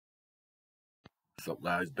What's up,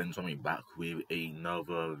 guys? Ben coming back with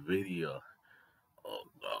another video. Oh,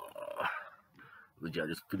 legit, I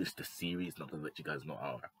just finished the series. Not gonna let you guys know.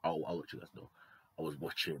 I'll let you guys know. I was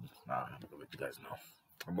watching. Nah, I'm not gonna let you guys know.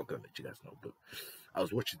 I'm not gonna let you guys know. But I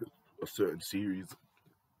was watching a certain series,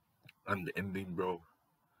 and the ending, bro.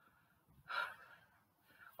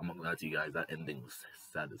 I'm not gonna lie to you guys. That ending was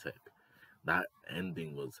sad as heck. That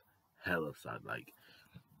ending was hella sad. Like,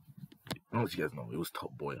 I don't know if you guys know. It was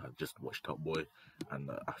Top Boy. I just watched Top Boy, and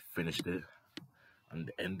I finished it. And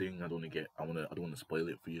the ending, I don't want to spoil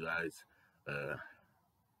it for you guys.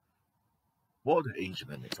 What are the age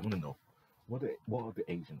limits? I want to know what are the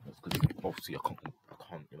age limits? Because obviously I can't, I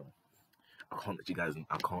can't let you guys.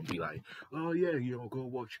 I can't be like, oh yeah, go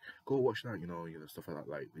watch that, stuff like that.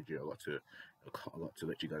 Like, legit, a lot to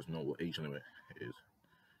let you guys know what age limit it is.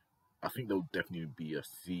 I think there'll definitely be a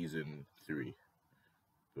season 3,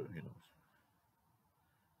 but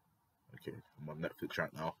okay, I'm on Netflix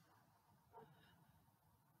right now.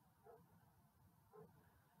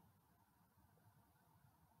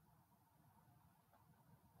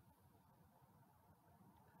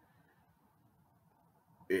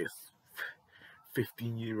 It's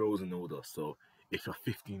 15-year-olds and older. So if you're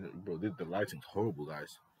 15, bro, the lighting's horrible,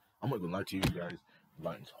 guys. I'm not gonna lie to you guys, the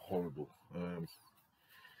lighting's horrible.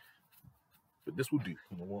 But this will do.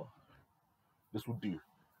 You know what? This will do.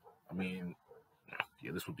 I mean,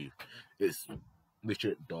 yeah, this will do. It's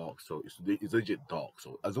legit dark, so it's legit dark.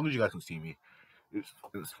 So as long as you guys can see me, it's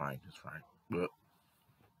fine. It's fine. But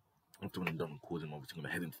after when I'm done recording, I'm obviously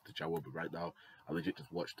gonna head into the shower. But right now, I legit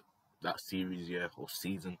just watched that series, or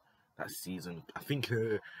season. That season. I think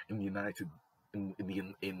in the United, in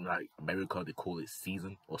like America, they call it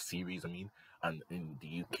season or series. I mean, and in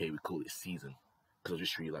the UK we call it season. Because I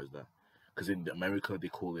just realized that. Because in America they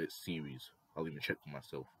call it series. I'll even check for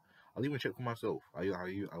myself. I'll even check for myself.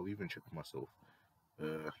 I'll even check for myself.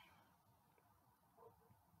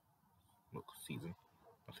 Look, season,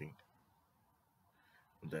 I think.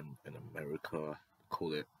 And then in America, they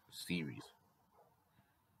call it series.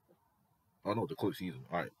 Oh no, they call it season.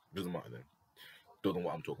 Alright, doesn't matter then. Don't know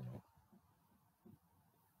what I'm talking about.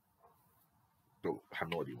 Don't have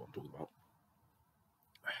no idea what I'm talking about.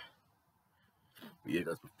 But yeah,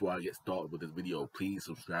 guys, before I get started with this video, please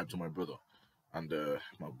subscribe to my brother. And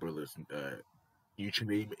my brother's YouTube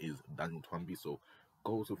name is Daniel Twamby, so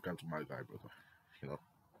go subscribe to my guy, brother.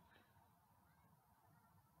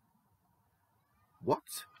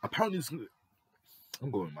 What? Apparently it's...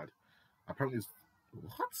 I'm going mad. Apparently it's...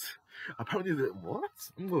 What? Apparently it's...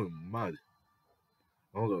 What? I'm going mad.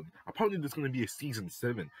 Hold on. Apparently there's going to be a season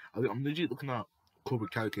 7. I'm legit looking at Cobra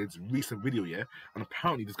Kai Kid's recent video, yeah? And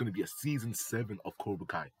apparently there's going to be a season 7 of Cobra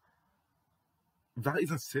Kai. If that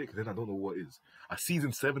isn't sick, then I don't know what is. A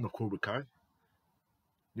season 7 of Cobra Kai?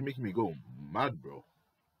 You're making me go mad, bro.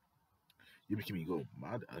 You're making me go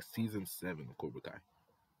mad. A season 7 of Cobra Kai.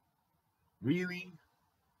 Really?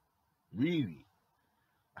 Really?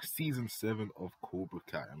 A season 7 of Cobra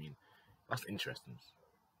Kai. I mean, that's interesting.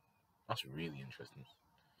 That's really interesting.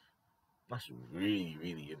 That's really,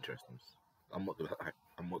 really interesting. I'm not gonna lie.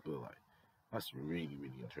 I'm not gonna lie. That's really,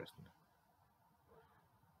 really interesting.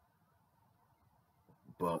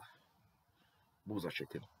 But what was I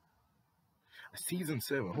checking? A season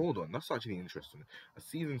 7. Hold on, that's actually interesting. A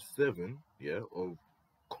season 7, yeah, of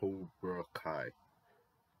Cobra Kai.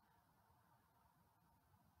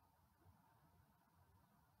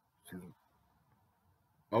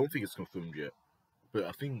 I don't think it's confirmed yet, but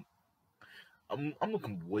I think I'm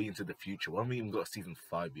looking way into the future. We haven't even got a season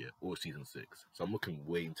 5 yet or season 6, so I'm looking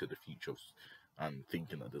way into the future and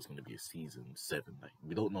thinking that there's going to be a season 7. Like,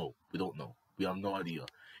 we don't know. We have no idea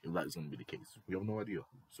if that is going to be the case. We have no idea.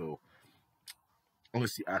 So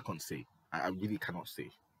honestly, I can't say. I really cannot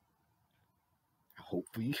say.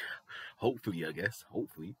 Hopefully, I guess.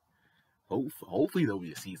 Hopefully there'll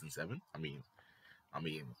be a season 7. I mean,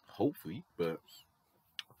 hopefully, but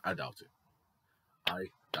I doubt it. I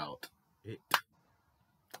doubt it.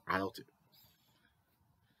 I doubt it.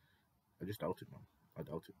 I just doubt it, man. I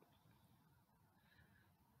doubt it.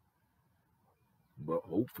 But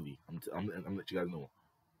hopefully, I'm letting you guys know.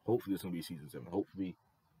 Hopefully, there's gonna be a season 7. Hopefully,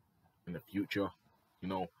 in the future,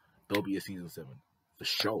 there'll be a season 7 for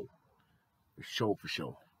sure. For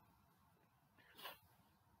sure.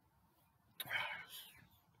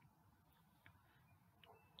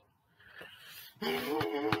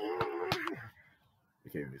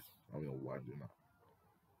 Okay, I don't know why I'm doing that.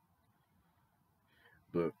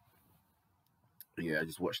 But yeah, I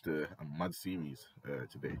just watched a mad series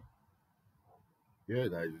today. Yeah,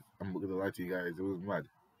 guys, I'm not gonna lie to you guys, it was mad.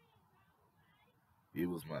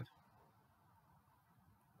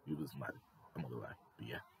 It was mad. I'm gonna lie. But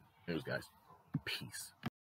yeah. Anyways, guys, peace.